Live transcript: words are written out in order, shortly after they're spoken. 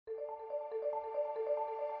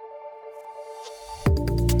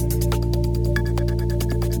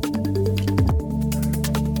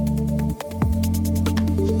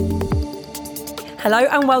Hello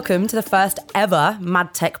and welcome to the first ever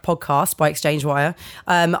Mad Tech podcast by ExchangeWire.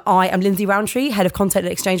 I am Lindsay Rowntree, Head of Content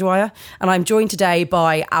at ExchangeWire, and I'm joined today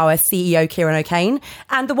by our CEO, Ciaran O'Kane,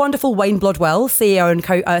 and the wonderful Wayne Blodwell,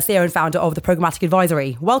 CEO and founder of the Programmatic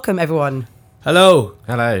Advisory. Welcome, everyone. Hello.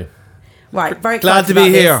 Right, very glad to be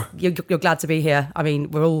here. You're glad to be here. I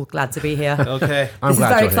mean, we're all glad to be here. Okay. This is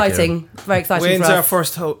very exciting. Very exciting Wayne's for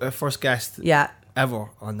us. our first guest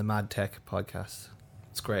ever on the Mad Tech podcast.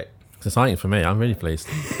 It's great. It's exciting for me. I'm really pleased.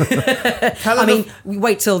 We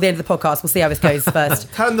wait till the end of the podcast. We'll see how this goes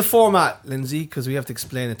first. Tell them the format, Lindsay, because we have to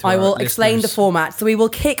explain it to our listeners. I will explain the format. So we will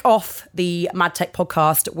kick off the Mad Tech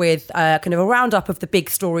podcast with kind of a roundup of the big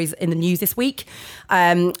stories in the news this week.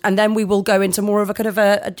 And then we will go into more of a kind of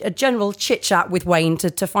a general chit-chat with Wayne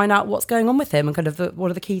to find out what's going on with him and kind of what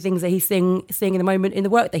are the key things that he's seeing in the moment in the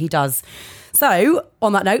work that he does. So,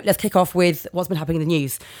 on that note, let's kick off with what's been happening in the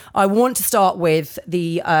news. I want to start with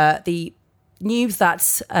the news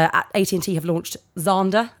that AT&T have launched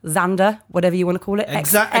Xandr, whatever you want to call it.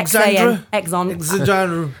 Xandr.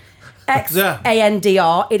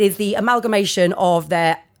 Xandr. It is the amalgamation of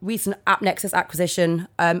their recent AppNexus acquisition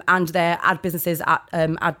and their ad businesses at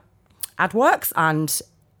AdWorks and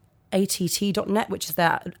att.net, which is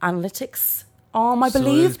their analytics arm, I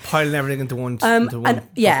believe. So it's piling everything into one. And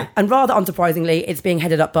rather unsurprisingly, it's being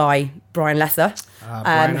headed up by Brian Lesser,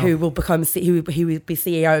 who will be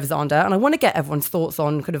CEO of Xandr. And I want to get everyone's thoughts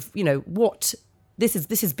on kind of what this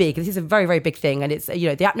is big. This is a very, very big thing, and it's the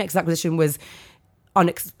AppNexus acquisition was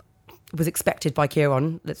expected by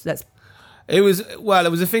Ciaran. It was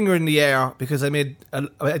a finger in the air because I made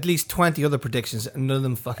at least 20 other predictions and none of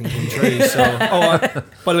them fucking came true. So, by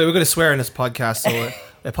the way, we're going to swear in this podcast, so I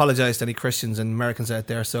apologise to any Christians and Americans out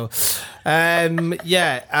there. So, it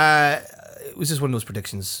was just one of those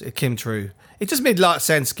predictions. It came true. It just made a lot of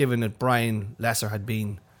sense given that Brian Lesser had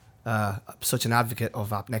been such an advocate of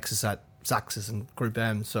AppNexus at Xaxis and Group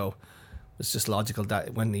M. So it's just logical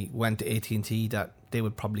that when he went to AT&T that they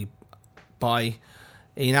would probably buy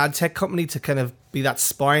an ad tech company to kind of be that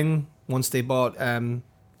spine once they bought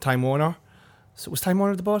Time Warner. So was Time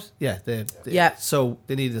Warner they bought? Yeah. So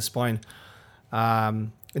they needed a spine.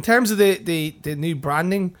 In terms of the new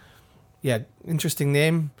branding, interesting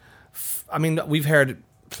name. I mean, we've heard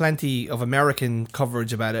plenty of American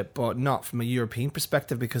coverage about it, but not from a European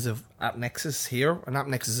perspective because of AppNexus here. And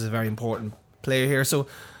AppNexus is a very important player here. So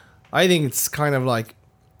I think it's kind of like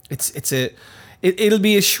it'll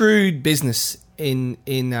be a shrewd business in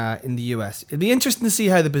the US. It'll be interesting to see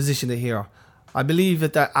how they position it here. I believe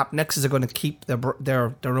that AppNexus are going to keep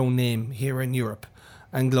their own name here in Europe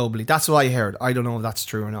and globally. That's what I heard. I don't know if that's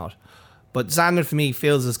true or not. But Xandr for me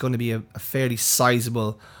feels it's going to be a fairly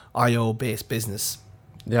sizable IO based business.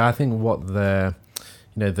 Yeah, I think what the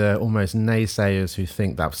almost naysayers who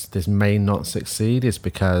think that this may not succeed is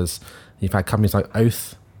because you've had companies like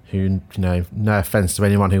Oath who, no offense to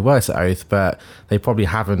anyone who works at Oath, but they probably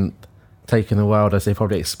haven't taken the world as they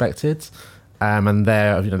probably expected, and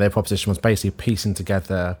their proposition was basically piecing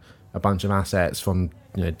together a bunch of assets from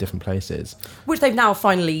different places, which they've now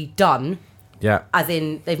finally done. Yeah, as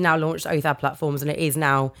in they've now launched Oath ad platforms, and it is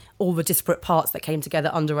now all the disparate parts that came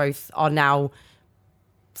together under Oath are now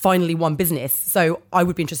finally one business. So I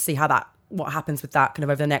would be interested to see what happens with that kind of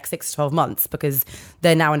over the next 6 to 12 months, because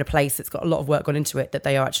they're now in a place that's got a lot of work gone into it, that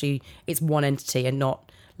they are actually, it's one entity and not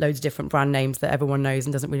loads of different brand names that everyone knows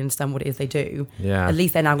and doesn't really understand what it is they do. Yeah. At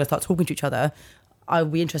least they're now going to start talking to each other. I'll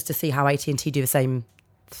be interested to see how AT&T do the same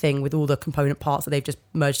thing with all the component parts that they've just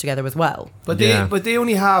merged together as well. But they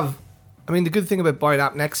only have, I mean, the good thing about buying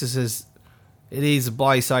AppNexus is it is a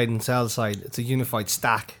buy side and sell side. It's a unified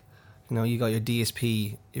stack. You got your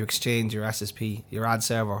DSP, your Exchange, your SSP, your ad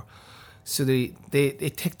server. So they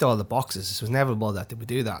ticked all the boxes. It was inevitable that they would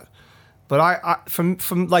do that. But I from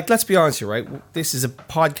like, let's be honest here, right? This is a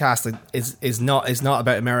podcast that is not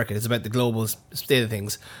about America. It's about the global state of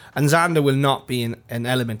things. And Xandr will not be an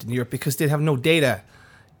element in Europe because they have no data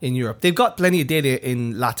in Europe. They've got plenty of data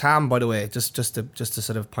in LATAM, by the way. Just to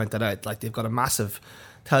sort of point that out. Like, they've got a massive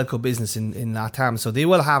telco business in LATAM, so they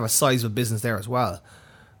will have a sizable business there as well.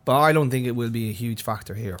 But I don't think it will be a huge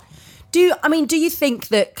factor here. Do you think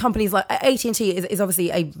that companies like AT&T is obviously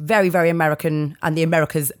a very, very American and the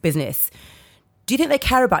Americas business? Do you think they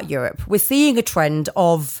care about Europe? We're seeing a trend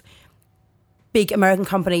of big American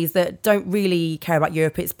companies that don't really care about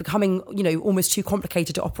Europe. It's becoming, almost too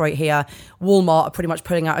complicated to operate here. Walmart are pretty much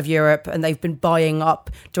pulling out of Europe, and they've been buying up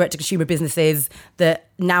direct-to-consumer businesses that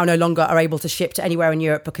now no longer are able to ship to anywhere in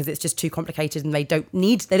Europe because it's just too complicated, and they don't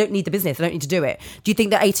need the business. They don't need to do it. Do you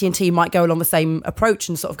think that AT&T might go along the same approach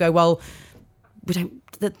and sort of go, well, we don't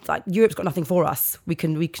that like Europe's got nothing for us. We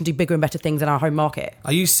can do bigger and better things in our home market.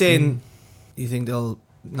 Are you saying you think they'll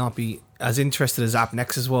not be as interested as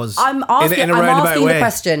AppNexus was? I'm asking way? the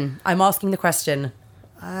question. I'm asking the question.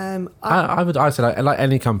 I say like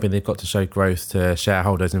any company, they've got to show growth to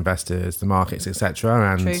shareholders, investors, the markets,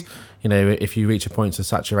 etc. And True. you know, if you reach a point of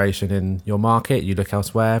saturation in your market, you look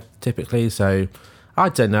elsewhere typically. So I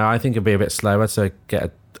don't know. I think it'll be a bit slower to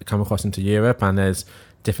come across into Europe, and there's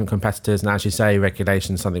different competitors. And as you say,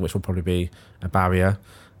 regulation is something which will probably be a barrier.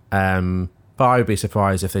 But I would be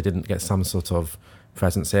surprised if they didn't get some sort of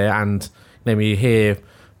presence here. And then you hear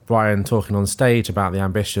Brian talking on stage about the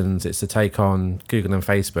ambitions, it's to take on Google and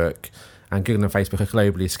Facebook, and Google and Facebook are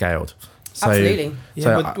globally scaled. So, Absolutely.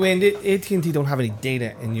 Yeah, but Wayne, AT&T don't have any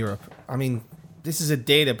data in Europe. I mean, this is a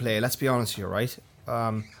data play. Let's be honest here, right?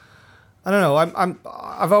 I don't know.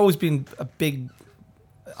 I've always been a big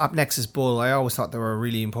AppNexus bull. I always thought they were a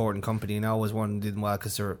really important company, and I always wanted them well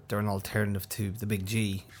because they're an alternative to the big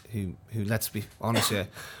G, who let's be honest here,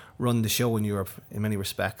 run the show in Europe in many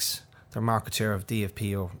respects. Their market share of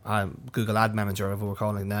DFP or Google Ad Manager, whatever we're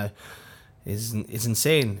calling it now, is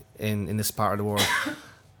insane in this part of the world.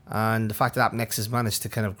 And the fact that AppNexus managed to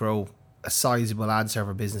kind of grow a sizable ad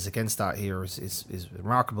server business against that here is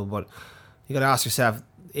remarkable. But you got to ask yourself,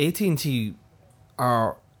 AT&T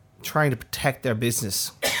are trying to protect their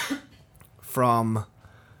business from,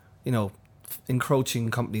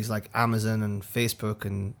 encroaching companies like Amazon and Facebook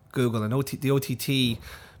and Google and the OTT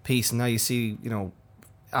piece. And now you see,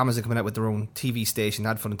 Amazon coming out with their own TV station,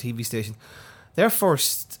 ad-funded TV station. Their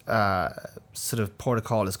first sort of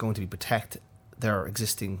protocol is going to be protect their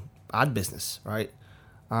existing ad business, right?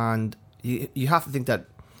 And you have to think that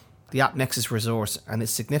the AppNexus resource, and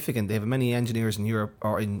it's significant, they have many engineers in Europe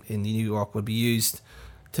or in New York, will be used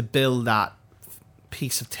to build that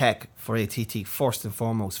piece of tech for AT&T first and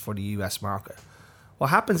foremost for the US market.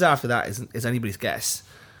 What happens after that is anybody's guess.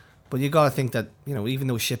 But you got to think that, even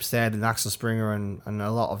though Shipstead and Axel Springer and a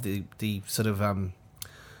lot of the sort of,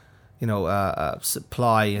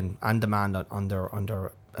 supply and demand on their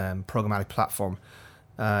programmatic platform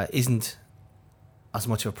isn't as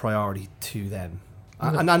much of a priority to them.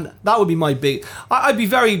 And that would be my big... I'd be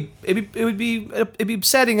very... It'd be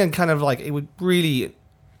upsetting, and kind of like, it would really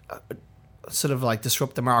sort of like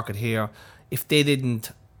disrupt the market here if they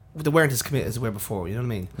weren't as committed as they were before, you know what I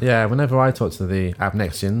mean? Yeah, whenever I talk to the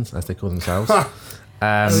AppNexians, as they call themselves,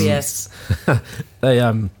 oh yes,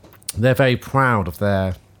 they're very proud of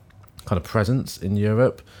their kind of presence in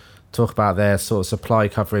Europe. Talk about their sort of supply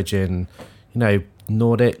coverage in,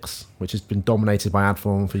 Nordics, which has been dominated by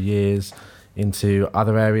Adform for years, into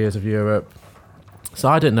other areas of Europe. So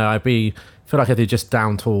I don't know. I feel like if they just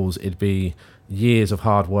down tools, it'd be years of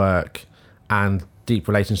hard work and deep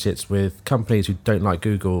relationships with companies who don't like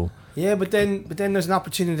Google. Yeah, but then there's an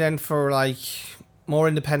opportunity then for like more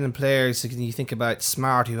independent players. So you think about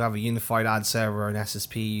Smart, who have a unified ad server and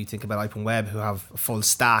SSP. You think about OpenWeb, who have a full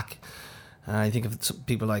stack. You think of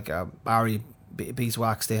people like Ari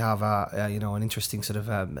Beeswax. They have an interesting sort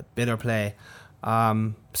of bidder play.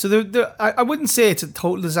 So I wouldn't say it's a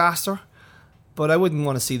total disaster, but I wouldn't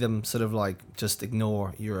want to see them sort of like just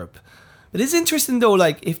ignore Europe. It is interesting though,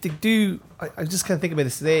 like if they do, I just kind of think about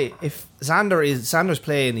this today. If Xander's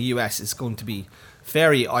play in the US is going to be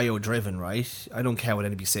very IO driven, right? I don't care what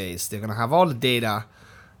anybody says. They're going to have all the data.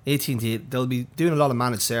 AT&T, they'll be doing a lot of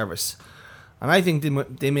managed service, and I think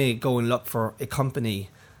they may go and look for a company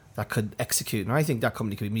that could execute. And I think that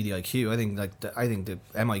company could be MediaIQ. I think the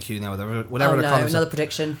MIQ now, whatever they're calling it. Another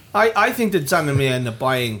prediction. I think that Xander may end up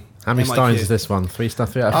buying. How many MIQ. steins is this one? 3 out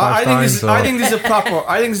of 5 steins? I think this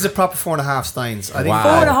is a proper 4.5 steins. I think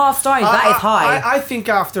wow. 4.5 steins. That is high. I think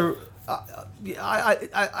after.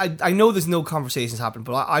 I know there's no conversations happening,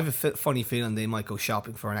 but I have a funny feeling they might go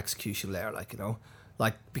shopping for an execution layer,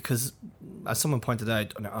 because as someone pointed out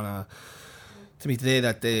to me today,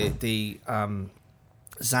 that the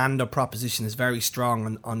Xander proposition is very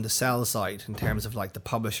strong on the sell side in terms of like the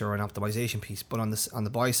publisher and optimization piece, but on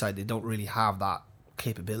the buy side they don't really have that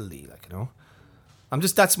capability.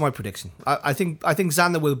 That's my prediction. I think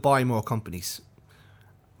Xander will buy more companies,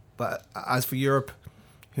 but as for Europe,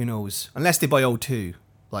 who knows? Unless they buy O2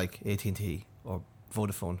 like AT&T or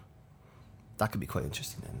Vodafone, that could be quite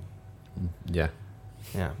interesting then.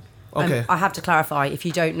 Yeah. Okay. I have to clarify, if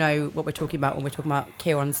you don't know what we're talking about when we're talking about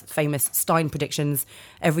Ciaran's famous Stein predictions,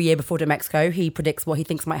 every year before Demexco, he predicts what he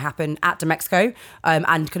thinks might happen at Demexco, and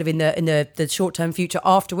kind of in the short-term future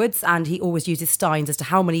afterwards, and he always uses Steins as to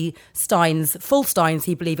how many full Steins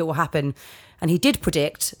he believes it will happen. And he did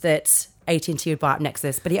predict that AT&T would buy up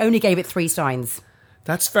Nexus, but he only gave it 3 Steins.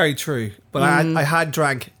 That's very true. But I had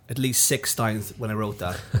drank at least 6 times when I wrote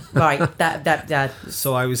that. Right. That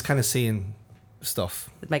So I was kind of seeing stuff.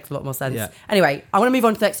 it makes a lot more sense. Yeah. Anyway, I want to move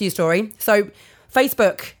on to the next news story. So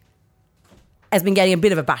Facebook has been getting a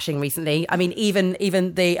bit of a bashing recently. I mean, even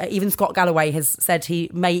Scott Galloway has said he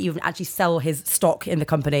may even actually sell his stock in the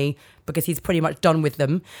company because he's pretty much done with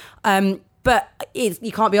them. But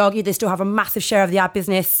you can't be argued. They still have a massive share of the ad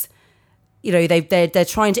business. You know, they're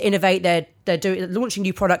trying to innovate. They're launching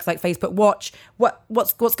new products like Facebook Watch.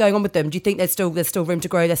 What's going on with them? Do you think there's still room to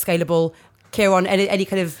grow? They're scalable. Ciaran, any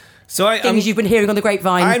kind of things you've been hearing on the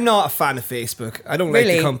grapevine? I'm not a fan of Facebook. I don't like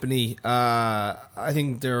Really? the company. I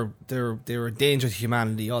think they're a danger to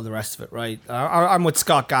humanity. All the rest of it, right? I'm with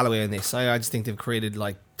Scott Galloway on this. I just think they've created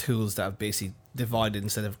like tools that have basically divided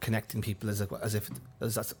instead of connecting people as if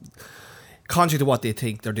that's contrary to what they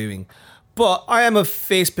think they're doing. But I am a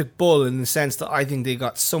Facebook bull in the sense that I think they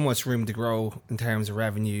got so much room to grow in terms of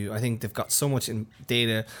revenue. I think they've got so much in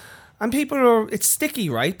data. And it's sticky,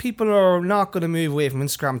 right? People are not going to move away from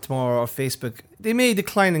Instagram tomorrow or Facebook. They may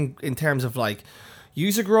decline in terms of like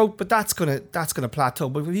user growth, but that's gonna plateau.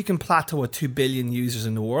 But if you can plateau at 2 billion users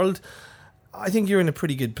in the world, I think you're in a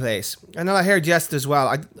pretty good place. And then I heard yesterday as well,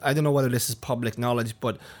 I don't know whether this is public knowledge,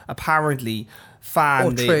 but apparently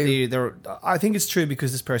I think it's true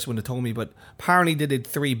because this person wouldn't have told me, but apparently they did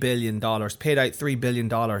 $3 billion, paid out $3 billion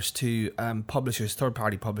to publishers,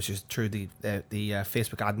 third-party publishers through the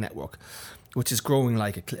Facebook ad network, which is growing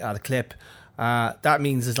like at a clip. That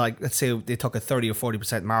means it's like, let's say they took a 30 or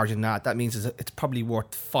 40% margin. That means it's probably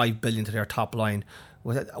worth $5 billion to their top line.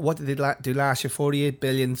 What did they do last year? $48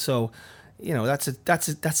 billion. So, you know, that's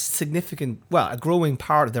a significant, a growing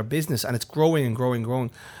part of their business, and it's growing and growing and growing.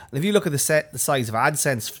 And if you look at the size of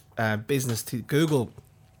AdSense business to Google,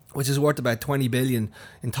 which is worth about $20 billion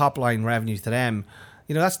in top line revenue to them,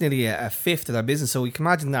 you know, that's nearly a fifth of their business. So you can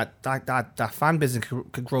imagine that fan business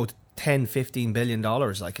could grow to $10-15 billion.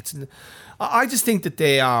 Like I just think that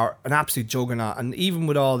they are an absolute juggernaut, and even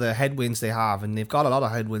with all the headwinds they have, and they've got a lot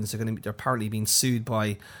of headwinds, they're apparently being sued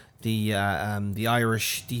by the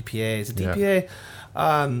Irish DPA. Is it DPA?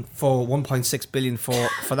 For $1.6 billion for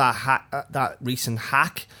that recent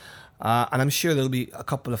hack. And I'm sure there'll be a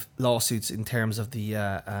couple of lawsuits in terms of the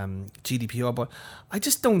GDPR, but I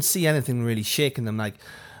just don't see anything really shaking them. Like,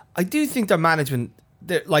 I do think their management,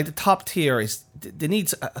 like the top tier, they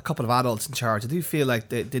need a couple of adults in charge. I do feel like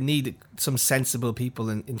they need some sensible people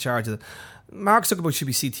in charge of them. Mark Zuckerberg should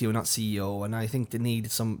be CTO, not CEO, and I think they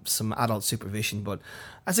need some adult supervision. But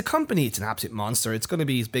as a company, it's an absolute monster. It's going to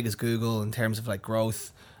be as big as Google in terms of like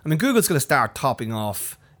growth. I mean, Google's going to start topping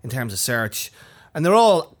off in terms of search. And they're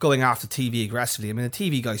all going after TV aggressively. I mean, the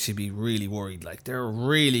TV guys should be really worried. Like, they're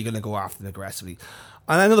really going to go after them aggressively.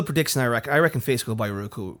 And another prediction, I reckon Facebook will buy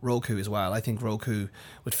Roku as well. I think Roku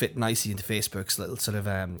would fit nicely into Facebook's little sort of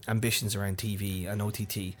ambitions around TV and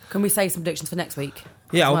OTT. Can we say some predictions for next week?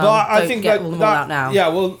 Yeah, well, I think get all them all out now. Yeah,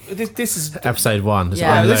 well, this is episode 1.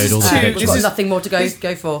 Yeah, unload this is all the two- predictions. this is- nothing more to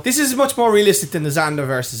go for. This is much more realistic than the Xander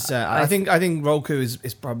versus. I think Roku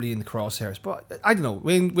is probably in the crosshairs, but I don't know.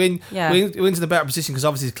 Wins in a better position because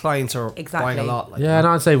obviously his clients are buying a lot. And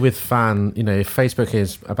I'd say with fan, you know, if Facebook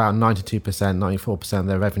is about 92%, 94% of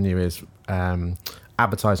their revenue is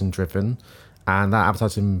advertising driven, and that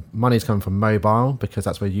advertising money is coming from mobile because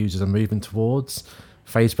that's where users are moving towards.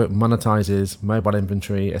 Facebook monetizes mobile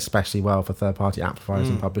inventory especially well for third-party amplifiers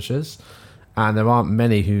and publishers, and there aren't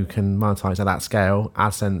many who can monetize at that scale.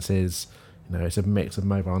 AdSense is, you know, it's a mix of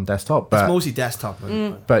mobile and desktop, but it's mostly desktop.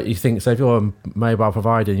 But you think, so if you're a mobile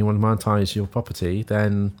provider and you want to monetize your property,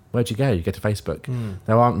 then where'd you go? You go to Facebook.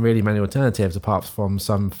 There aren't really many alternatives apart from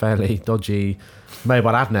some fairly dodgy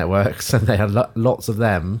mobile ad networks, and they have lots of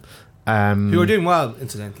them. Who are doing well,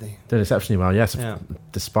 incidentally. Doing exceptionally well, yes,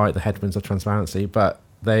 despite the headwinds of transparency. But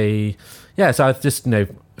so I just, you know,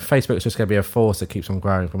 Facebook's just going to be a force that keeps on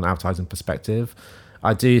growing from an advertising perspective.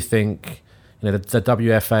 I do think, you know, the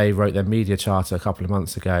WFA wrote their media charter a couple of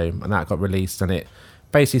months ago, and that got released, and it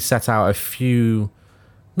basically set out a few,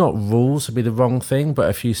 not rules would be the wrong thing, but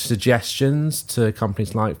a few suggestions to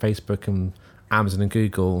companies like Facebook and Amazon and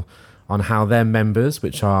Google on how their members,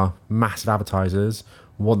 which are massive advertisers,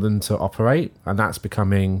 want them to operate, and that's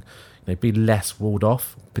becoming, you know, be less walled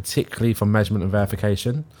off, particularly from measurement and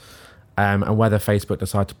verification, and whether Facebook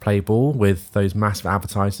decide to play ball with those massive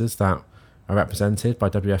advertisers that are represented by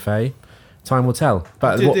WFA, time will tell.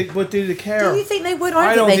 But do they care? Do you think they would?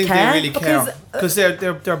 I don't think care. they really care because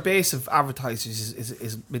their base of advertisers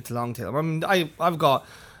is mid to long tail. I mean, I've got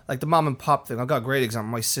like the mom and pop thing. I've got a great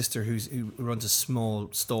example. My sister who runs a small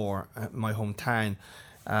store in my hometown.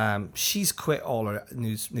 She's quit all her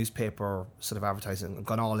newspaper sort of advertising and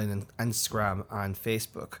gone all in Instagram and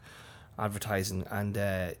Facebook advertising, and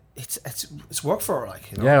it's worked for her.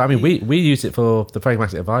 Like, you know? Yeah, I mean, we use it for the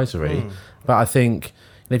Programmatic Advisory, but I think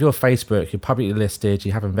if you're Facebook, you're publicly listed,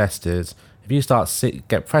 you have investors. If you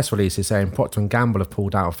get press releases saying Procter & Gamble have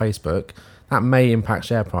pulled out of Facebook, that may impact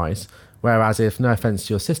share price. Whereas if, no offence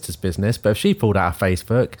to your sister's business, but if she pulled out of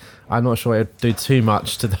Facebook, I'm not sure it would do too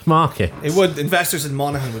much to the market. It would. Investors in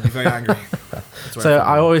Monaghan would be very angry. So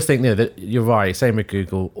I always think that you're right. Same with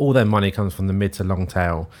Google. All their money comes from the mid to long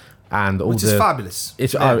tail. Which is fabulous.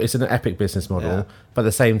 It's an epic business model, but at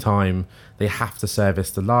the same time, they have to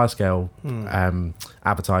service the large scale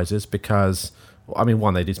advertisers because, I mean,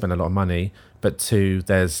 one, they do spend a lot of money, but two,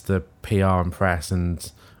 there's the PR and press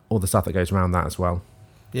and all the stuff that goes around that as well.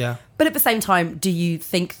 Yeah. But at the same time, do you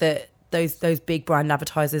think that those big brand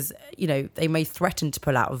advertisers, you know, they may threaten to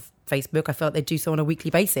pull out of Facebook? I feel like they do so on a weekly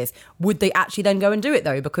basis. Would they actually then go and do it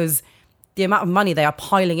though? Because the amount of money they are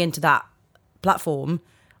piling into that platform,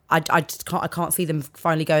 I can't see them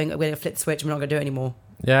finally going, we're going to flip the switch and we're not going to do it anymore.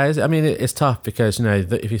 Yeah, it's tough because, you know,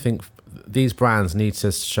 if you think these brands need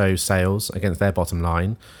to show sales against their bottom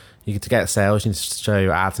line, to get sales, you need to show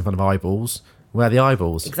ads in front of eyeballs. Where are the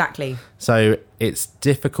eyeballs? Exactly. So it's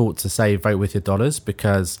difficult to say vote with your dollars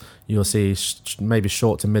because you'll see maybe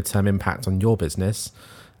short to mid-term impact on your business.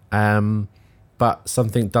 But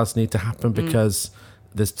something does need to happen because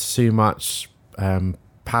there's too much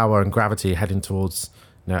power and gravity heading towards,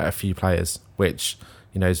 you know, a few players, which,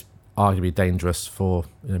 you know, is arguably dangerous for,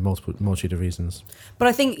 you know, multitude of reasons. But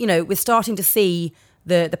I think, you know, we're starting to see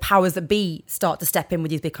the powers that be start to step in with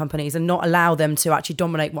these big companies and not allow them to actually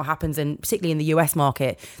dominate what happens particularly in the US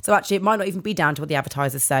market. So actually it might not even be down to what the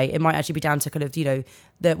advertisers say. It might actually be down to kind of, you know,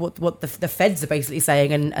 what the feds are basically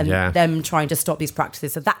saying and them trying to stop these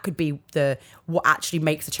practices. So that could be what actually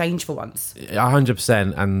makes a change for once.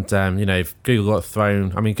 100%. And, you know, if Google got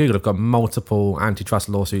thrown, I mean, Google have got multiple antitrust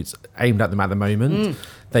lawsuits aimed at them at the moment.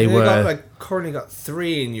 Currently got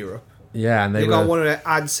 3 in Europe. Yeah, and they got one at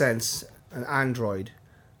AdSense and Android,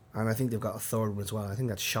 and I think they've got a third one as well. I think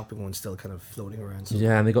that shopping one's still kind of floating around. So.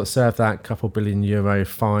 Yeah, and they got served that couple €2 billion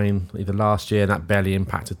fine either last year, and that barely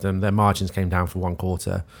impacted them. Their margins came down for 1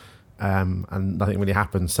 quarter, and nothing really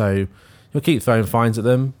happened. So you'll keep throwing fines at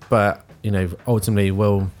them, but, you know, ultimately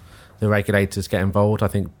will the regulators get involved? I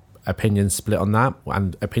think opinions split on that,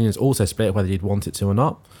 and opinions also split whether you'd want it to or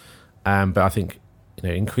not. But I think, you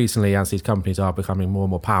know, increasingly as these companies are becoming more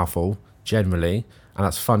and more powerful, generally, and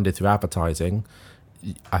that's funded through advertising,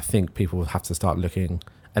 I think people will have to start looking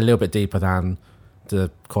a little bit deeper than the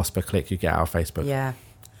cost per click you get out of Facebook.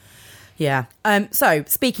 Yeah. So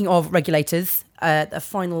speaking of regulators, the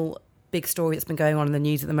final big story that's been going on in the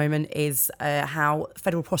news at the moment is how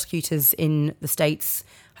federal prosecutors in the States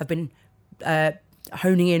have been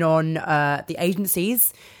honing in on the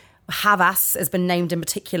agencies. Havas has been named in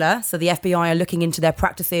particular. So the FBI are looking into their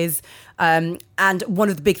practices. And one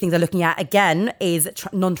of the big things they're looking at, again, is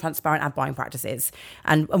non-transparent ad buying practices.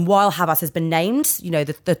 And while Havas has been named, you know,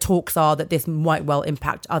 the talks are that this might well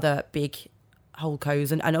impact other big holdcos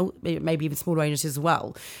and maybe even smaller agencies as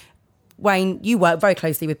well. Wayne, you work very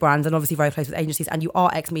closely with brands and obviously very close with agencies, and you are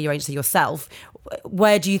ex-media agency yourself.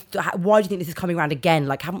 Why do you think this is coming around again?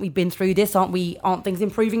 Like, haven't we been through this? Aren't things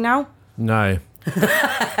improving now? No.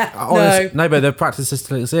 No, but the practices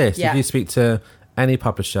still exist. Yeah. If you speak to any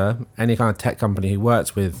publisher, any kind of tech company who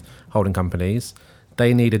works with holding companies,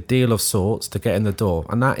 they need a deal of sorts to get in the door,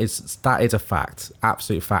 and that is a fact,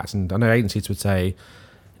 absolute fact. And I know agencies would say,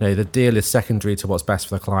 you know, the deal is secondary to what's best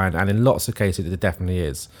for the client, and in lots of cases it definitely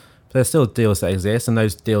is. But there's still deals that exist, and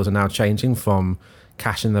those deals are now changing from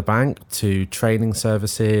cash in the bank to training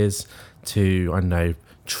services to, I don't know,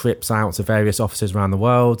 trips out to various offices around the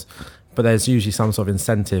world. But there's usually some sort of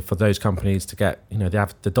incentive for those companies to get, you know,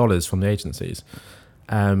 the dollars from the agencies.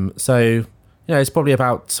 So, you know, it's probably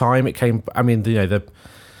about time it came. I mean, you know,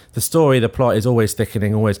 the story, the plot is always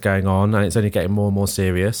thickening, always going on, and it's only getting more and more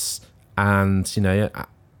serious. And, you know,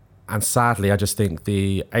 and sadly, I just think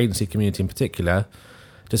the agency community in particular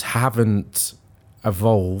just haven't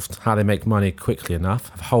evolved how they make money quickly enough,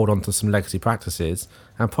 have hold on to some legacy practices,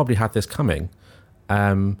 and probably had this coming.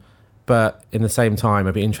 But in the same time,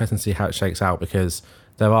 it'd be interesting to see how it shakes out, because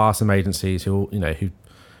there are some agencies who, you know,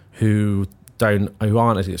 who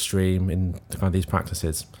aren't as extreme in kind of these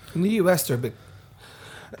practices. In the US, they're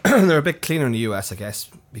a bit cleaner in the US, I guess,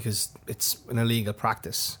 because it's an illegal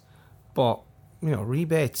practice. But, you know,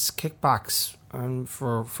 rebates, kickbacks, and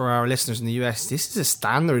for our listeners in the US, this is a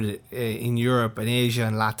standard in Europe and Asia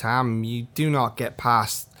and LATAM. You do not get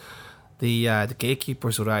past the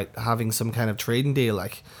gatekeepers without having some kind of trading deal.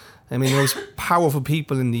 Like, I mean, those powerful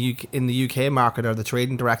people in the UK market are the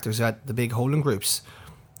trading directors at the big holding groups.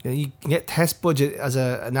 You can get test budget as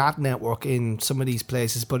an ad network in some of these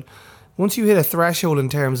places, but once you hit a threshold in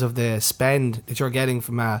terms of the spend that you're getting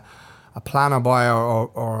from a planner buyer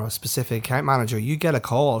or a specific account manager, you get a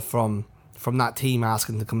call from that team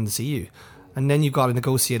asking to come to see you, and then you've got to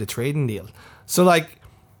negotiate a trading deal. So, like,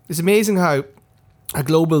 it's amazing how a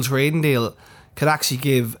global trading deal could actually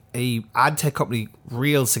give a ad tech company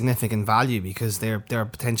real significant value, because they're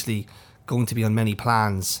potentially going to be on many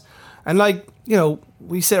plans. And, like, you know,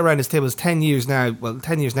 we sit around this table, it's 10 years now, well,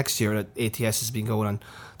 10 years next year that ATS has been going on.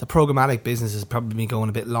 The programmatic business has probably been going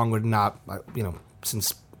a bit longer than that, you know,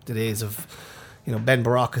 since the days of, you know, Ben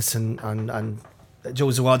Baracus and Joe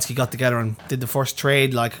Zawadzki got together and did the first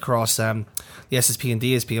trade, like, across the SSP and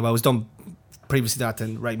DSP. Well, it was done previously that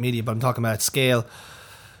in Right Media, but I'm talking about scale.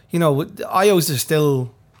 You know, IOs are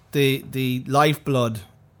still the lifeblood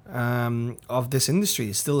of this industry.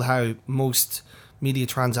 It's still how most media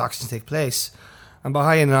transactions take place. And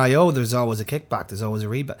behind an IO, there's always a kickback. There's always a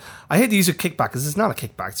rebate. I hate to use a kickback because it's not a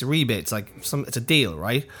kickback. It's a rebate. It's like it's a deal,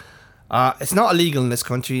 right? It's not illegal in this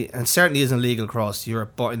country, and certainly isn't illegal across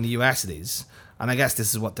Europe. But in the US, it is. And I guess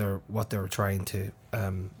this is what they're trying to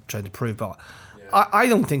prove. But yeah. I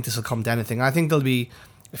don't think this will come to anything. I think there'll be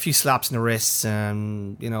a few slaps in the wrists,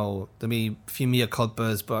 and you know, there'll be a few mea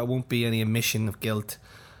culpas, but it won't be any admission of guilt.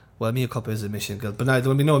 Well, mea culpa is admission of guilt, but no, there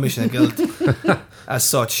will be no admission of guilt as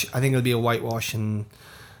such. I think it'll be a whitewash, and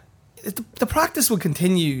the practice will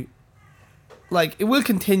continue. Like, it will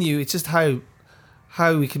continue. It's just how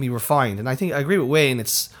it can be refined. And I think I agree with Wayne.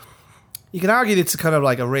 You can argue it's kind of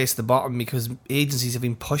like a race to the bottom, because agencies have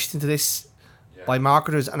been pushed into this by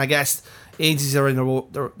marketers, and I guess agencies are in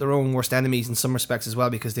their own worst enemies in some respects as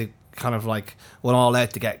well, because they kind of like went all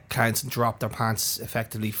out to get accounts and drop their pants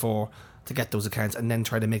effectively to get those accounts, and then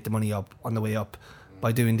try to make the money up on the way up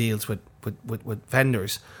by doing deals with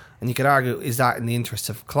vendors. And you could argue, is that in the interest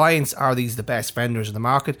of clients? Are these the best vendors in the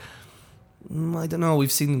market? I don't know.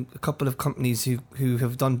 We've seen a couple of companies who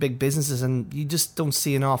have done big businesses, and you just don't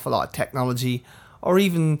see an awful lot of technology or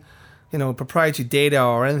even, you know, proprietary data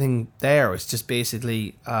or anything there. It's just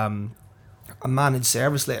basically a managed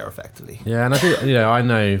service layer, effectively. Yeah, and I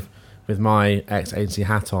know with my ex-agency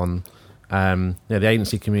hat on, the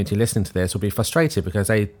agency community listening to this will be frustrated, because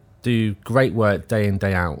they do great work day in,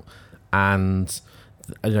 day out, and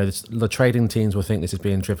the trading teams will think this is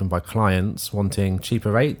being driven by clients wanting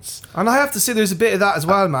cheaper rates. And I have to say, there's a bit of that as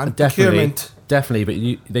well, man. Definitely, but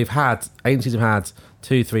agencies have had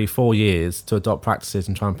 2, 3, 4 years to adopt practices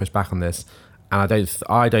and try and push back on this, and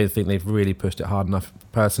I don't think they've really pushed it hard enough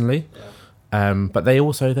personally. Yeah. But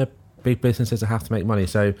they're big businesses that have to make money.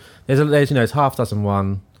 So there's half dozen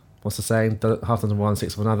one. What's the saying? Half dozen one,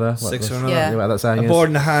 six of another. Six of another. Yeah. What that saying a board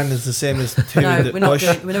in the hand is the same as two in the bush.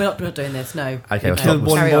 We're not doing this. No. Okay. Kill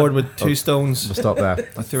one board with two stones. We'll stop there.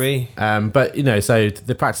 Or three. But so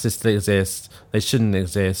the practices still exist. They shouldn't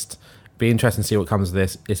exist. Be interesting to see what comes of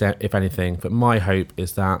this, if anything. But my hope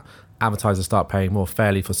is that advertisers start paying more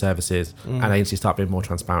fairly for services, and agencies start being more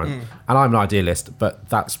transparent. And I'm an idealist, but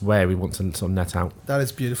that's where we want to sort of net out. That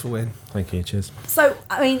is beautiful, Wayne. Thank you. Cheers. So,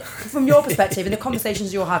 I mean, from your perspective, in the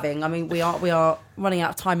conversations you're having, I mean, we are running out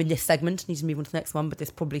of time in this segment. Need to move on to the next one, but this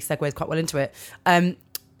probably segues quite well into it.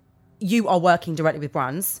 You are working directly with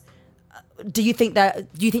brands. Do you think now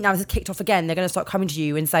this has kicked off again? They're going to start coming to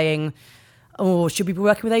you and saying, "Oh, should we be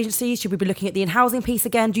working with agencies? Should we be looking at the in-housing piece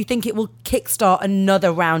again?" Do you think it will kickstart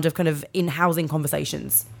another round of kind of in-housing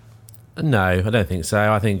conversations? No, I don't think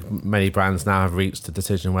so. I think many brands now have reached a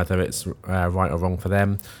decision whether it's right or wrong for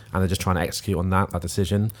them, and they're just trying to execute on that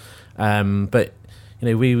decision. But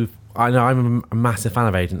I know I'm a massive fan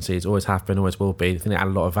of agencies, always have been, always will be. I think they add a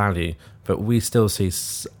lot of value, but we still see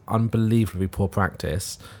unbelievably poor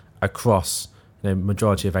practice across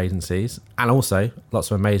majority of agencies, and also lots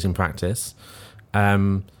of amazing practice.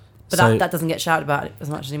 But that doesn't get shouted about as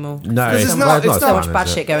much anymore. No, it's not so much bad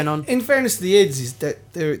shit going on. In fairness to the agencies,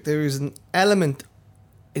 that there is an element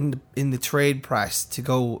in the trade press to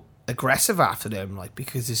go aggressive after them, like,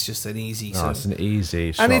 because it's just an easy. It's an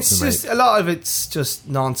easy shot and it's to just make. A lot of it's just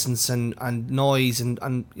nonsense and noise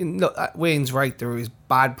and Wayne's right. There is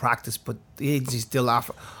bad practice, but the agencies still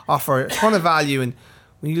offer a ton of value. And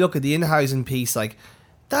when you look at the in-housing piece, like,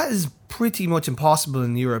 that is pretty much impossible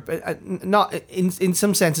in Europe. Not in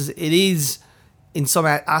some senses, it is in some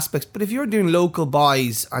aspects. But if you're doing local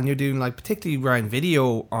buys and you're doing, like, particularly around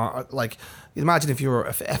video, or like, imagine if you were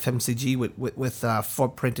FMCG with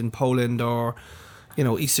footprint in Poland or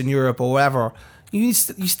Eastern Europe or whatever, you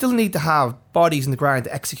still need to have bodies in the ground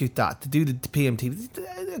to execute that, to do the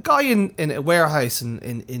PMT. A guy in a warehouse in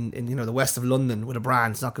the west of London with a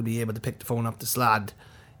brand is not going to be able to pick the phone up to Slad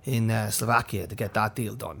in Slovakia to get that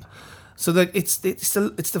deal done. So that it's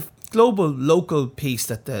the global local piece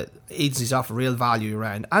that the agencies offer real value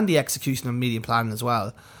around, and the execution of media planning as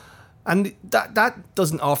well. And that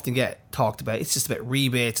doesn't often get talked about. It's just about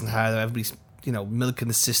rebates and how everybody's milking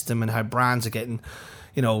the system and how brands are getting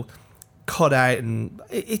cut out, and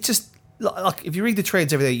it just like if you read the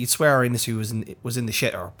trades every day, you'd swear our industry was in the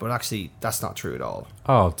shitter, but actually that's not true at all.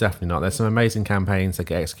 Oh, definitely not. There's some amazing campaigns that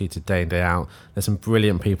get executed day in, day out. There's some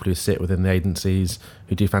brilliant people who sit within the agencies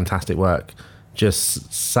who do fantastic work.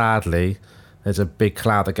 Just sadly, there's a big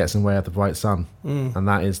cloud that gets in the way of the bright sun, and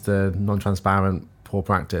that is the non-transparent poor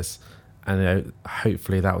practice. And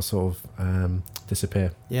hopefully that will sort of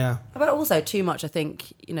disappear. Yeah, but also too much. I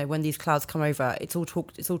think when these clouds come over, it's all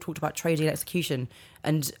talked about trading and execution,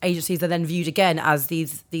 and agencies are then viewed again as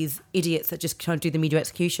these idiots that just kind of do the media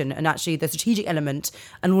execution, and actually the strategic element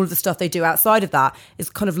and all of the stuff they do outside of that is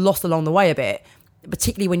kind of lost along the way a bit.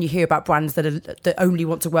 Particularly when you hear about brands that only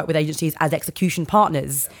want to work with agencies as execution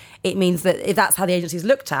partners, it means that if that's how the agency is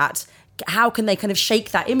looked at, how can they kind of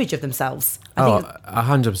shake that image of themselves? I think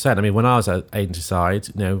 100%. I mean, when I was at agency side,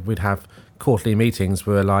 we'd have quarterly meetings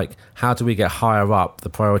where we're like, how do we get higher up the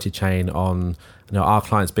priority chain on our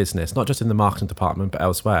client's business, not just in the marketing department, but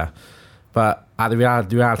elsewhere. But the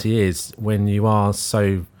reality is, when you are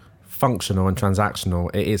so functional and transactional,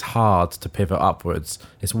 it is hard to pivot upwards.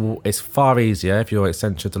 It's far easier if you're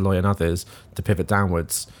Accenture, Deloitte and others to pivot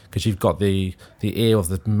downwards, because you've got the ear of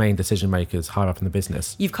the main decision makers higher up in the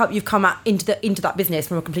business. You've come into that business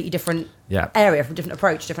from a completely different area, from a different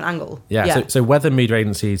approach, different angle. So whether media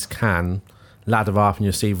agencies can ladder up, and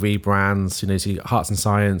you'll see rebrands, you see Hearts and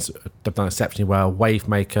Science, they've done exceptionally well,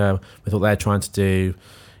 Wavemaker with what they're trying to do.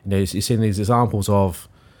 You're seeing these examples of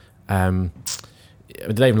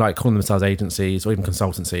they don't even like calling themselves agencies or even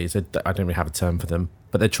consultancies. I don't really have a term for them,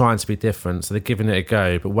 but they're trying to be different. So they're giving it a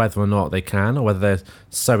go, but whether or not they can, or whether they're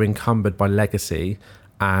so encumbered by legacy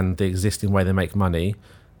and the existing way they make money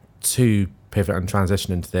to pivot and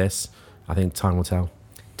transition into this, I think time will tell.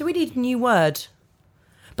 Do we need a new word?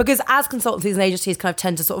 Because as consultancies and agencies kind of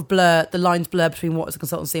tend to sort of blur between what's a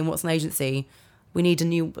consultancy and what's an agency, there needs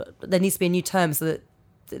to be a new term so that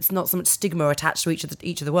it's not so much stigma attached to each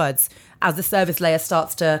of the words as the service layer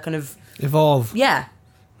starts to kind of evolve. Yeah,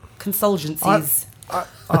 consultancies.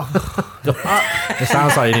 It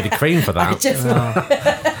sounds like you need a cream for that.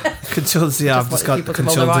 Consultancy. I've just got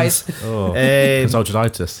consultants.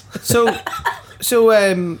 Consultantitis. So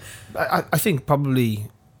I think probably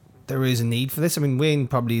there is a need for this. I mean, Wayne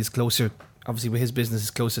probably is closer. Obviously, with his business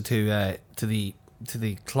is closer to the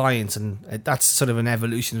clients, and that's sort of an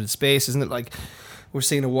evolution of the space, isn't it? Like, we're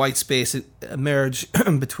seeing a white space emerge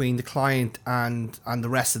between the client and the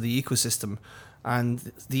rest of the ecosystem.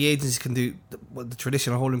 And the agencies can do what the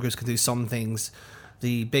traditional holding groups can do some things.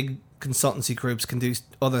 The big consultancy groups can do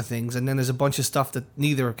other things. And then there's a bunch of stuff that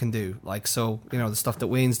neither can do. Like, so, the stuff that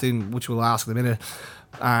Wayne's doing, which we'll ask in a minute,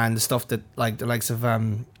 and the stuff that, like, the likes of,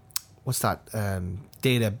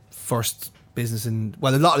 data first business, and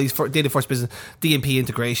a lot of these data first business, DMP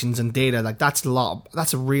integrations and data, like that's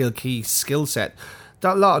a real key skill set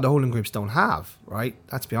that a lot of the holding groups don't have, right?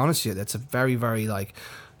 Let's be honest with you, that's a very, very,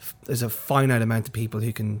 there's a finite amount of people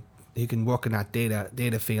who can work in that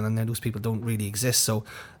data field, and then those people don't really exist. So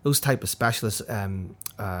those type of specialist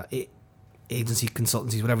agency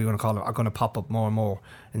consultancies, whatever you want to call them, are going to pop up more and more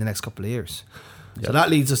in the next couple of years. Yep. So that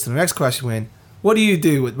leads us to the next question, Wayne. What do you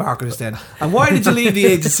do with marketers then? And why did you leave the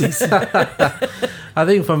agencies? I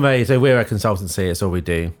think so we're a consultancy, it's all we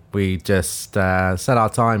do. We just sell our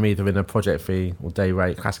time either in a project fee or day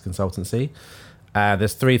rate classic consultancy.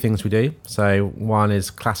 There's three things we do. So one is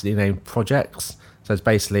classically named projects. So it's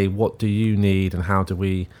basically, what do you need and how do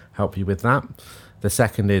we help you with that? The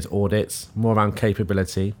second is audits, more around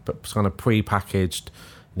capability, but kind of pre-packaged.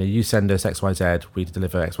 You send us XYZ, we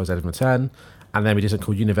deliver XYZ in return. And then we do something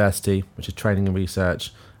called university, which is training and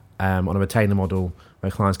research on a retainer model where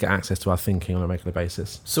clients get access to our thinking on a regular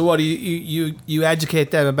basis. So what do you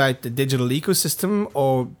educate them about the digital ecosystem,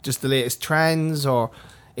 or just the latest trends, or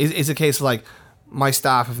is it a case of like, my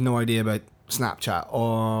staff have no idea about Snapchat,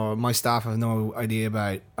 or my staff have no idea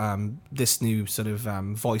about this new sort of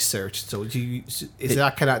voice search? So is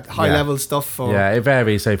that kind of high level stuff? Or? Yeah, it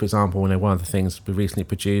varies. So for example, one of the things we recently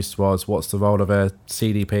produced was, what's the role of a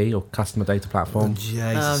CDP or customer data platform?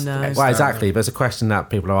 Oh no. Well, exactly, but it's a question that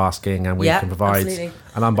people are asking, and we can provide an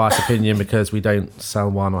unbiased opinion because we don't sell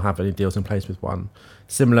one or have any deals in place with one.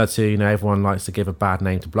 Similar to, everyone likes to give a bad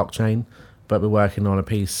name to blockchain, but we're working on a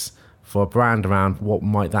piece for a brand around what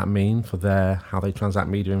might that mean for how they transact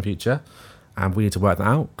media in future. And we need to work that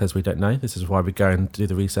out because we don't know. This is why we go and do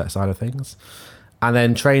the research side of things. And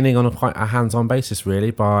then training on quite a hands-on basis,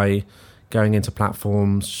 really, by going into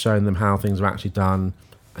platforms, showing them how things are actually done.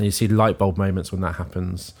 And you see light bulb moments when that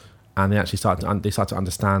happens. And they actually start to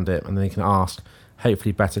understand it, and then they can ask,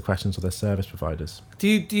 hopefully, better questions of their service providers. Do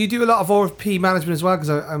you do a lot of RFP management as well? Because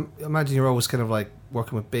I imagine you're always kind of like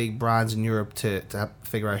working with big brands in Europe to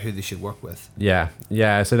figure out who they should work with. Yeah.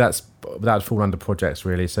 So that would fall under projects,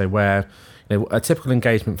 really. So where a typical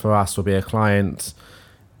engagement for us will be a client,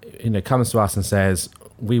 comes to us and says,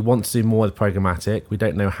 we want to do more with programmatic. We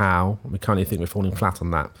don't know how. We currently think we're falling flat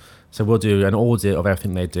on that. So we'll do an audit of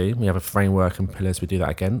everything they do. We have a framework and pillars we do that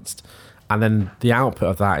against. And then the output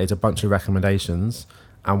of that is a bunch of recommendations.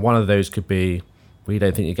 And one of those could be, we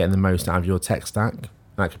don't think you're getting the most out of your tech stack.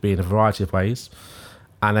 That could be in a variety of ways.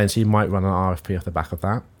 And then so you might run an RFP off the back of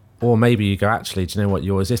that. Or maybe you go, actually, do you know what?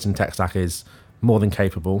 Your existing tech stack is more than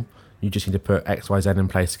capable. You just need to put X, Y, Z in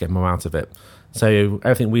place to get more out of it. So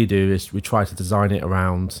everything we do is we try to design it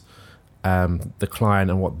around the client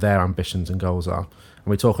and what their ambitions and goals are. And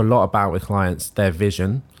we talk a lot about with clients their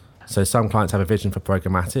vision. So some clients have a vision for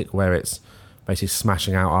programmatic where it's basically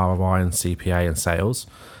smashing out ROI and CPA and sales.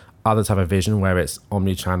 Others have a vision where it's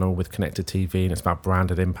omni-channel with connected TV and it's about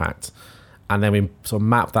branded impact. And then we sort of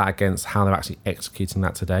map that against how they're actually executing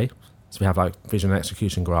that today. So we have like vision and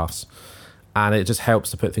execution graphs. And it just helps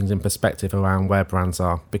to put things in perspective around where brands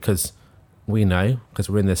are, because we know, because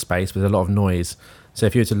we're in this space, there's a lot of noise. So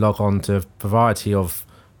if you were to log on to a variety of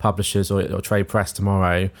publishers or trade press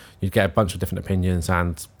tomorrow, you'd get a bunch of different opinions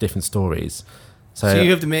and different stories. So you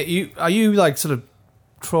have to are you like sort of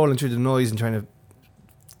trawling through the noise and trying to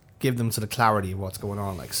give them sort of clarity of what's going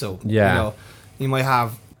on? Like, so, you might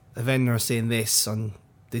have a vendor saying this on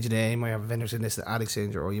Digiday, you might have a vendor saying this at Ad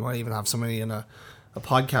Exchanger, or you might even have somebody in a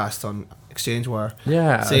podcast on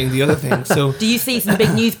ExchangeWire saying the other thing. So do you see some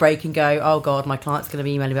big news break and go, oh God, my client's going to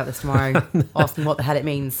be emailing about this tomorrow, asking what the hell it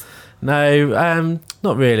means? No,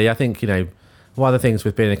 not really. I think, one of the things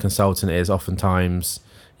with being a consultant is oftentimes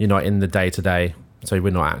you're not in the day-to-day. So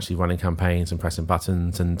we're not actually running campaigns and pressing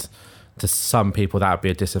buttons. And to some people, that would be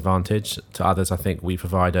a disadvantage. To others, I think we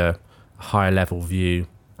provide a higher level view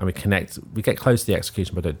and we get close to the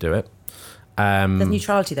execution, but don't do it. There's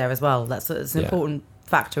neutrality there as well. That's an important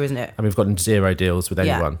factor, isn't it? And we've gotten 0 deals with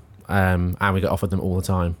anyone. And we get offered them all the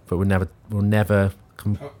time. But we'll never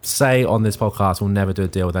say on this podcast we'll never do a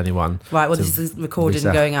deal with anyone. Right, well, this is recorded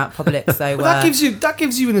and going out public, so that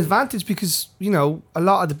gives you an advantage, because a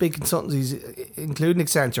lot of the big consultancies, including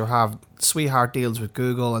Accenture, have sweetheart deals with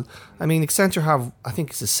Google. And I mean, Accenture have, I think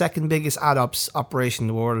it's the second biggest ad ops operation in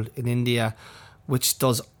the world in India, which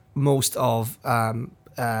does most of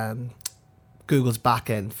Google's back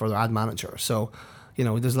end for their ad manager. So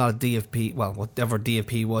there's a lot of DFP, well, whatever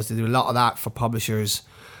DFP was, they do a lot of that for publishers.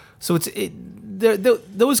 So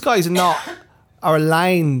those guys are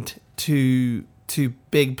aligned to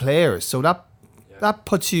big players. So that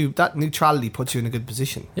neutrality puts you in a good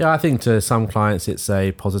position. Yeah, I think to some clients it's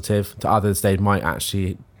a positive. To others, they might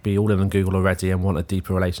actually be all in on Google already and want a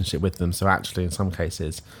deeper relationship with them. So actually, in some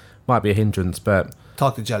cases, might be a hindrance. But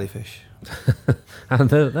talk to Jellyfish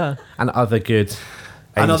and other good.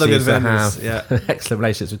 Another good vendors, excellent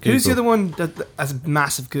relationships with Google. Who's the other one that has a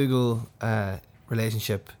massive Google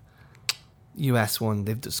relationship? US one,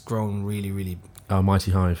 they've just grown really, really. Oh,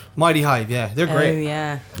 Mighty Hive. Yeah, they're great. Oh,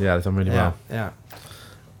 yeah. Yeah, they've done really well. Yeah.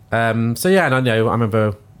 So yeah, and I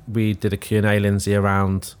remember we did a Q&A, Lindsay,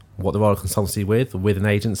 around what the role of consultancy with an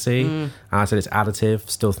agency. And I said it's additive,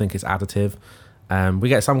 still think it's additive. We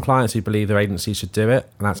get some clients who believe their agency should do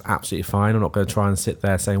it, and that's absolutely fine. I'm not going to try and sit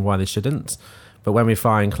there saying why they shouldn't. But when we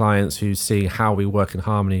find clients who see how we work in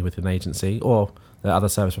harmony with an agency or the other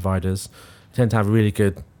service providers, we tend to have really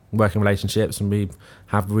good working relationships, and we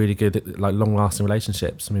have really good, like, long-lasting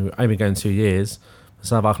relationships. I mean, we're only going 2 years.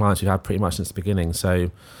 Some of our clients we've had pretty much since the beginning.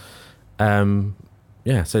 So, so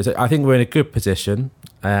I think we're in a good position,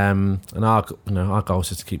 and our goal is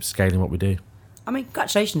just to keep scaling what we do. I mean,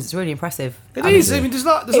 congratulations! It's really impressive. It is. I mean, there's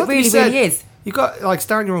not. It really is. You got, like,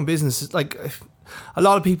 starting your own business. Like, a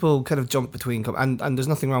lot of people kind of jump between, and there's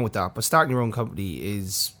nothing wrong with that. But starting your own company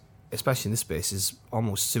is, especially in this space, is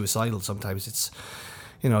almost suicidal. Sometimes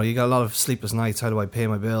you got a lot of sleepless nights. How do I pay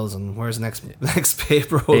my bills? And where's the next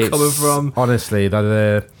payroll coming from? Honestly,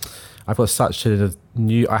 I've got such a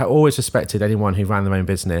new. I always respected anyone who ran their own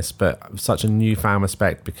business, but such a newfound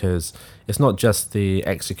respect, because it's not just the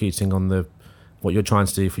executing on what you're trying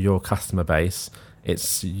to do for your customer base.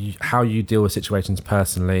 It's how you deal with situations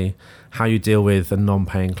personally, how you deal with a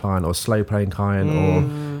non-paying client or a slow-paying client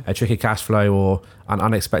or a tricky cash flow or an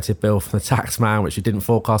unexpected bill from the tax man, which you didn't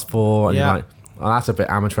forecast for. And you're like, oh, that's a bit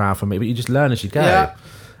amateur hour for me. But you just learn as you go. Yeah.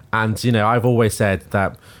 And, you know, I've always said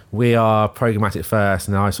that we are programmatic first,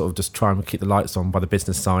 and I sort of just try and keep the lights on by the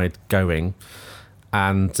business side going.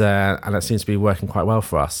 And that seems to be working quite well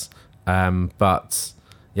for us. But...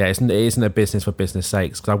 yeah, it isn't a business for business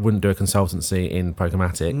sakes, because I wouldn't do a consultancy in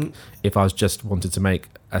programmatic if I was just wanted to make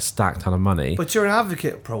a stack ton of money. But you're an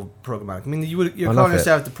advocate of programmatic. I mean, you're calling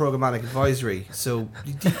yourself the Programmatic Advisory. So,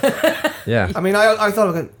 yeah. I mean, I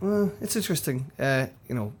thought, it's interesting.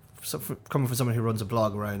 Coming from someone who runs a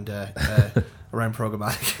blog around around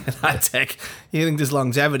programmatic and ad tech, you think there's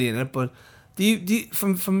longevity in it. But do you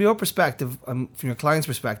from your perspective, from your client's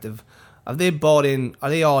perspective, have they bought in?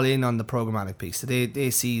 Are they all in on the programmatic piece? Do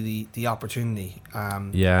they see the opportunity?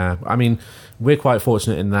 Yeah, I mean, we're quite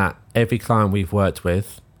fortunate in that every client we've worked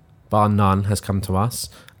with, bar none, has come to us,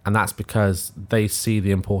 and that's because they see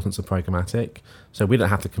the importance of programmatic. So we don't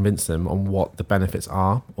have to convince them on what the benefits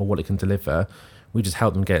are or what it can deliver. We just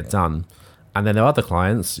help them get it done. And then there are other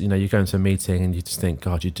clients, you know, you go into a meeting and you just think,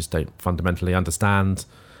 God, you just don't fundamentally understand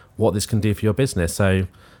what this can do for your business. So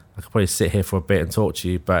I could probably sit here for a bit and talk to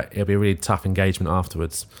you, but it'll be a really tough engagement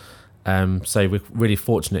afterwards. So we're really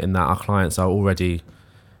fortunate in that our clients are already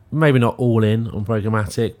maybe not all in on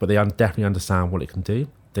programmatic, but they definitely understand what it can do.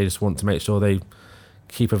 They just want to make sure they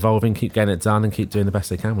keep evolving, keep getting it done, and keep doing the best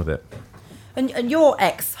they can with it. And you're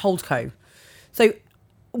ex-Holdco. So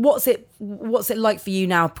what's it like for you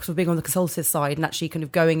now, sort of being on the consultative side and actually kind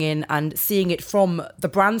of going in and seeing it from the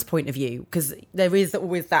brand's point of view? Because there is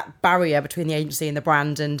always that barrier between the agency and the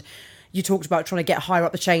brand, and you talked about trying to get higher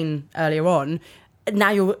up the chain earlier on.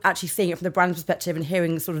 Now you're actually seeing it from the brand's perspective and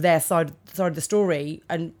hearing sort of their side of the story,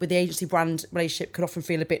 and with the agency brand relationship can often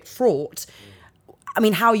feel a bit fraught. I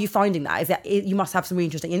mean, how are you finding that? Is that you must have some really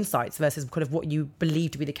interesting insights versus kind of what you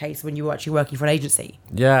believe to be the case when you were actually working for an agency?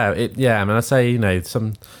 Yeah. I mean, I say, you know,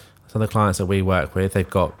 some of the clients that we work with, they've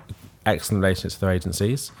got excellent relationships with their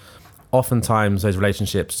agencies. Oftentimes, those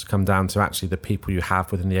relationships come down to actually the people you have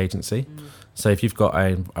within the agency. So if you've got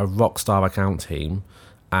a rock star account team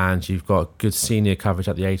and you've got good senior coverage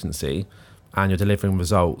at the agency and you're delivering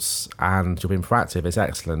results and you're being proactive, it's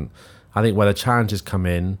excellent. I think where the challenges come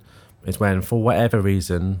in is when, for whatever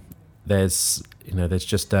reason, there's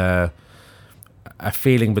just a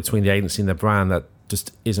feeling between the agency and the brand that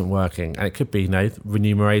just isn't working. And it could be, you know,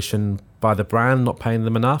 remuneration by the brand not paying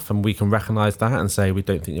them enough, and we can recognise that and say we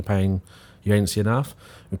don't think you're paying your agency enough.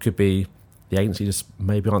 It could be the agency just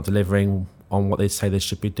maybe aren't delivering on what they say they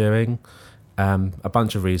should be doing. A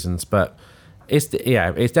bunch of reasons, but it's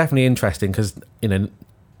definitely interesting because, you know,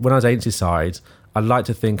 when I was agency side, I'd like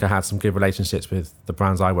to think I had some good relationships with the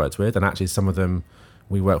brands I worked with, and actually some of them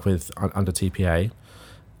we work with under TPA.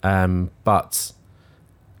 But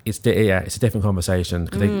it's a different conversation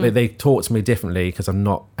because they talk to me differently because I'm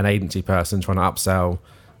not an agency person trying to upsell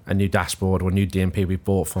a new dashboard or a new DMP we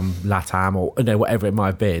bought from LATAM or, you know, whatever it might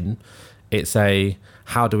have been. It's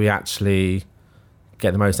how do we actually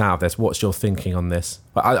get the most out of this? What's your thinking on this?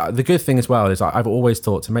 But the good thing as well is I've always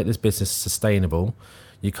thought to make this business sustainable,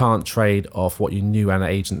 you can't trade off what you knew at an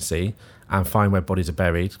agency and find where bodies are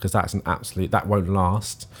buried, because that won't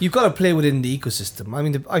last. You've got to play within the ecosystem. I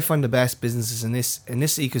mean, I find the best businesses in this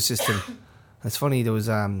ecosystem. It's funny, there was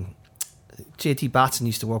JT Batson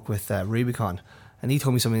used to work with Rubicon, and he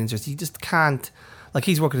told me something interesting. He just can't, like,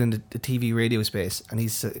 he's working in the TV radio space, and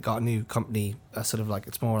he's got a new company, sort of like,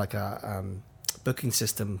 it's more like a booking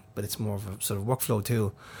system, but it's more of a sort of workflow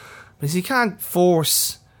tool. But you can't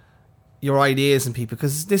force your ideas and people,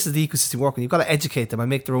 because this is the ecosystem working. You've got to educate them and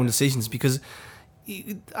make their own decisions, because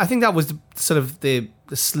I think that was the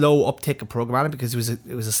slow uptick of programmatic, because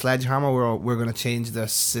it was a sledgehammer where we're going to change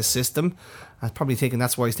this system. And probably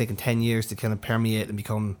that's why it's taken 10 years to kind of permeate and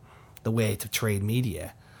become the way to trade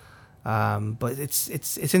media. But it's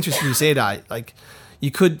interesting you say that. Like,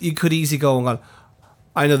 you could easily go and go,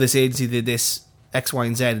 I know this agency did this X, Y,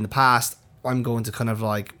 and Z in the past. I'm going to kind of,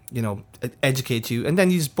 like, you know, educate you, and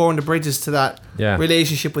then you just burn the bridges to that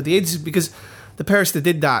relationship with the agency, because the person that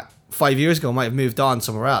did that 5 years ago might have moved on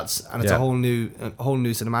somewhere else, and it's a whole new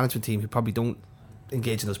sort of management team who probably don't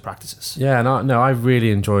engage in those practices. Yeah, and I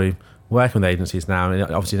really enjoy working with agencies now,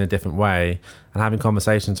 obviously in a different way, and having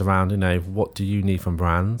conversations around, you know, what do you need from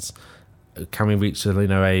brands? Can we reach a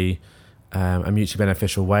mutually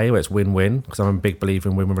beneficial way where it's win-win? Because I'm a big believer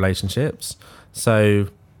in win-win relationships. So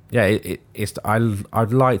yeah,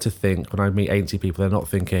 I'd like to think when I meet agency people, they're not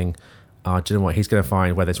thinking, do you know what, he's going to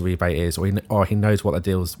find where this rebate is, or he knows why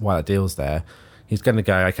that deal's there. He's going to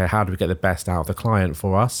go, okay, how do we get the best out of the client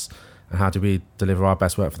for us? And how do we deliver our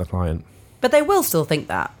best work for the client? But they will still think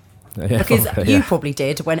that. Yeah, because probably, you probably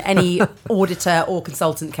did when any auditor or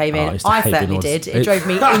consultant came in. I certainly did. It drove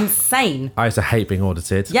me insane. I used to hate being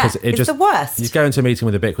audited. Yeah, it's the worst. You go into a meeting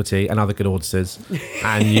with Ubiquity and other good auditors,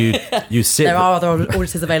 and you sit. There are other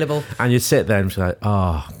auditors available, and you sit there and you're like,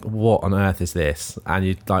 oh, what on earth is this? And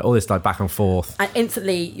you like all this like back and forth, and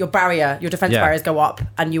instantly your defense barriers go up,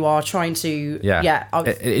 and you are trying to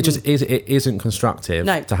it isn't constructive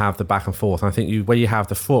to have the back and forth. And I think when you have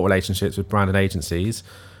the fraught relationships with branded agencies,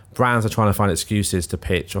 brands are trying to find excuses to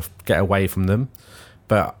pitch or get away from them.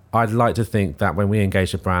 But I'd like to think that when we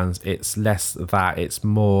engage with brands, it's less that, it's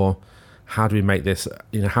more, how do we make this,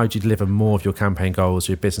 how do you deliver more of your campaign goals,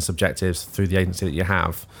 your business objectives through the agency that you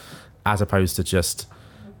have, as opposed to just,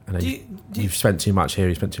 you've spent too much here,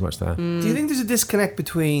 you've spent too much there. Do you think there's a disconnect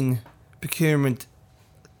between procurement,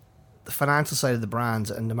 the financial side of the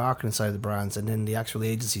brands, and the marketing side of the brands, and then the actual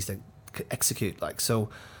agencies that execute? So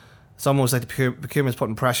it's almost like the procurement's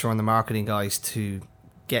putting pressure on the marketing guys to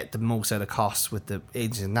get the most out of costs with the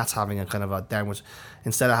agency, and that's having a kind of a downwards,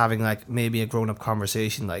 instead of having like maybe a grown-up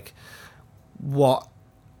conversation like,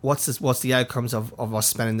 what's the outcomes of us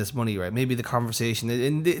spending this money, right? Maybe the conversation,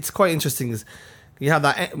 and it's quite interesting, is you have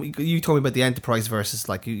that, you told me about the enterprise versus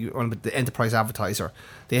like you on the enterprise advertiser.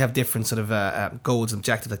 They have different sort of goals and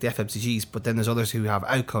objectives, like the FMCGs, but then there's others who have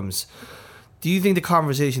outcomes. Do you think the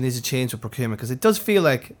conversation needs to change with procurement? Because it does feel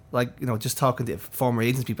like just talking to former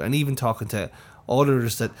agency people and even talking to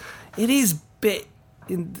auditors, that it is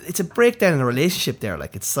it's a breakdown in a relationship there.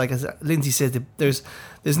 Like, it's like, as Lindsay says,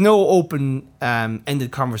 there's no open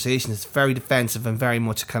ended conversation. It's very defensive and very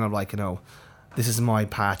much kind of like, this is my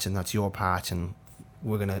patch and that's your patch, and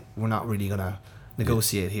we're not really gonna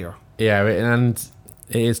negotiate here. Yeah, and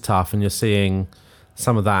it is tough, and you're seeing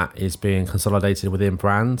some of that is being consolidated within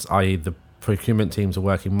brands, i.e. the procurement teams are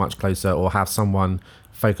working much closer, or have someone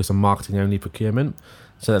focus on marketing only procurement,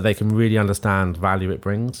 so that they can really understand value it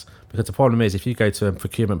brings. Because the problem is, if you go to a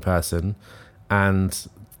procurement person and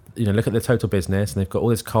look at their total business, and they've got all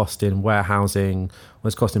this cost in warehousing, all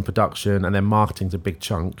this cost in production, and then marketing's a big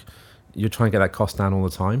chunk, you're trying to get that cost down all the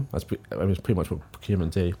time. That's pretty much what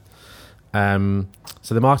procurement do.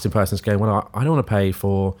 So the marketing person's going, well, I don't want to pay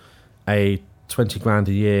for a 20 grand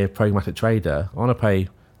a year programmatic trader. I want to pay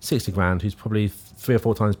 60 grand who's probably 3 or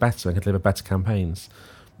 4 times better and can deliver better campaigns,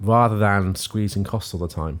 rather than squeezing costs all the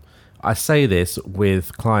time. I say this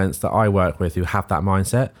with clients that I work with who have that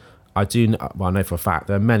mindset. I know for a fact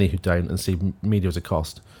there are many who don't and see media as a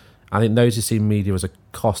cost. I think those who see media as a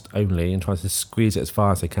cost only and try to squeeze it as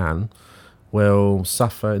far as they can will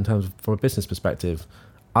suffer in terms of, from a business perspective.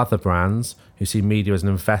 Other brands who see media as an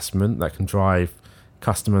investment that can drive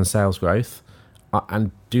customer and sales growth,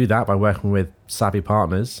 and do that by working with savvy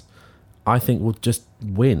partners, I think will just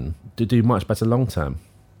win, to do much better long term.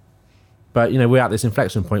 But we're at this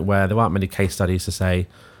inflection point where there aren't many case studies to say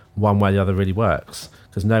one way or the other really works,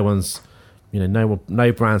 because no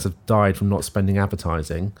brands have died from not spending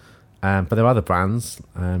advertising, but there are other brands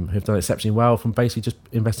who've done exceptionally well from basically just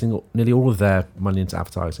investing nearly all of their money into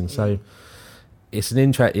advertising. So it's an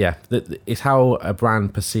interest, it's how a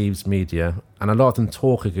brand perceives media, and a lot of them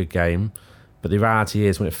talk a good game, but the reality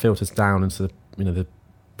is when it filters down into the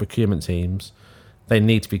procurement teams, they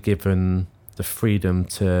need to be given the freedom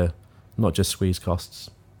to not just squeeze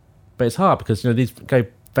costs. But it's hard because these go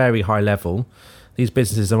very high level. These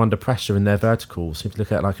businesses are under pressure in their verticals. If you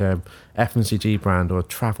look at like a FMCG brand or a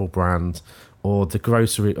travel brand or the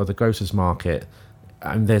grocery or the grocers market,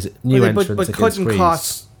 and there's new entrants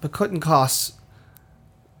but cutting costs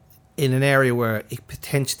in an area where it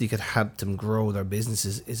potentially could help them grow their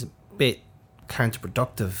businesses is a bit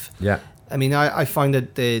counterproductive. Yeah. I mean, I find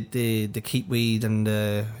that the Keep Weed and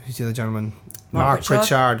who's the other gentleman, Mark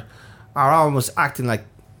Pritchard, are almost acting like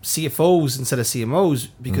CFOs instead of CMOs,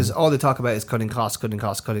 because all they talk about is cutting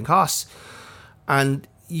costs. And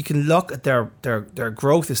you can look at their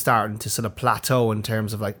growth is starting to sort of plateau in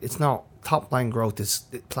terms of like, it's not top line growth, is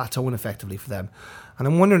plateauing effectively for them. And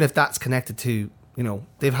I'm wondering if that's connected to,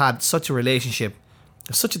 they've had such a relationship,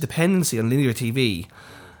 such a dependency on linear TV.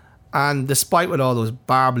 And despite what all those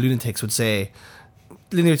barb lunatics would say,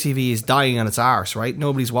 linear TV is dying on its arse, right?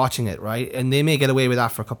 Nobody's watching it, right? And they may get away with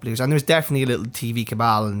that for a couple of years. And there's definitely a little TV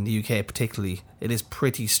cabal in the UK particularly. It is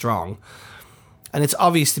pretty strong. And it's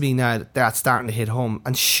obvious to me now that that's starting to hit home.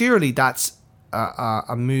 And surely that's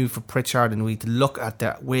a move for Pritchard and we to look at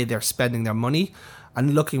the way they're spending their money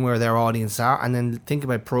and looking where their audience are, and then think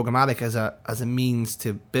about programmatic as a means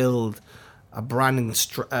to build a branding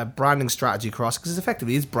strategy across, because it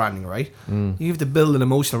effectively is branding, right? You have to build an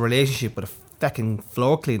emotional relationship with a fecking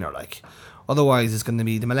floor cleaner. Like, otherwise, it's going to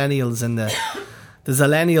be the millennials and the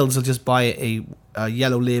zillennials will just buy a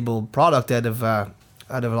yellow label product out of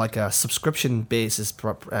like a subscription basis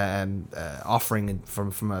offering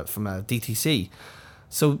from a DTC.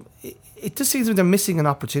 So it just seems like they're missing an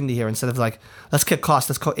opportunity here. Instead of like, let's cut costs,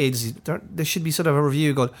 let's cut agencies, there should be sort of a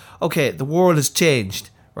review going, okay, the world has changed,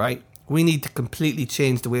 right? We need to completely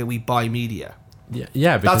change the way we buy media.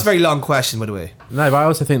 Yeah. That's a very long question, by the way. No, but I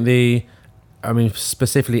also think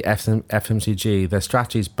specifically FMCG, their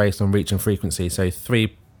strategy is based on reach and frequency, so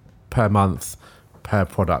 3 per month per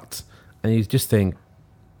product. And you just think,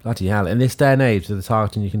 bloody hell, in this day and age, the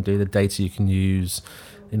targeting you can do, the data you can use,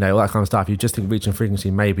 all that kind of stuff, you just think reach and frequency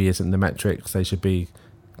maybe isn't the metrics they should be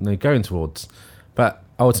going towards. But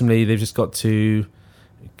ultimately, they've just got to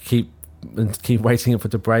keep waiting for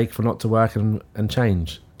it to break, for not to work and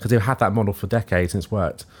change. Because they've had that model for decades and it's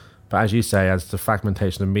worked. But as you say, as the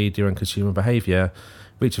fragmentation of media and consumer behaviour,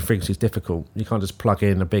 reach and frequency is difficult. You can't just plug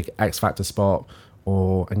in a big X Factor spot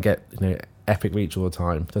and get epic reach all the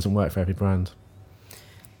time. It doesn't work for every brand.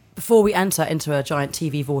 Before we enter into a giant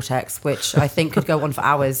TV vortex, which I think could go on for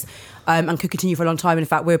hours and could continue for a long time. And in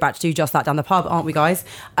fact, we're about to do just that down the pub, aren't we, guys?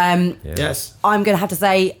 Yes. I'm going to have to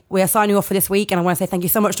say we are signing off for this week, and I want to say thank you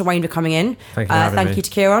so much to Wayne for coming in. Thank you for having me. Thank you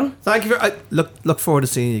to Ciaran. Thank you. Look forward to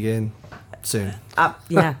seeing you again soon.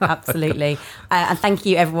 Yeah, absolutely. And thank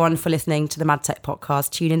you, everyone, for listening to the Mad Tech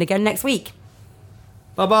podcast. Tune in again next week.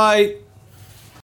 Bye-bye.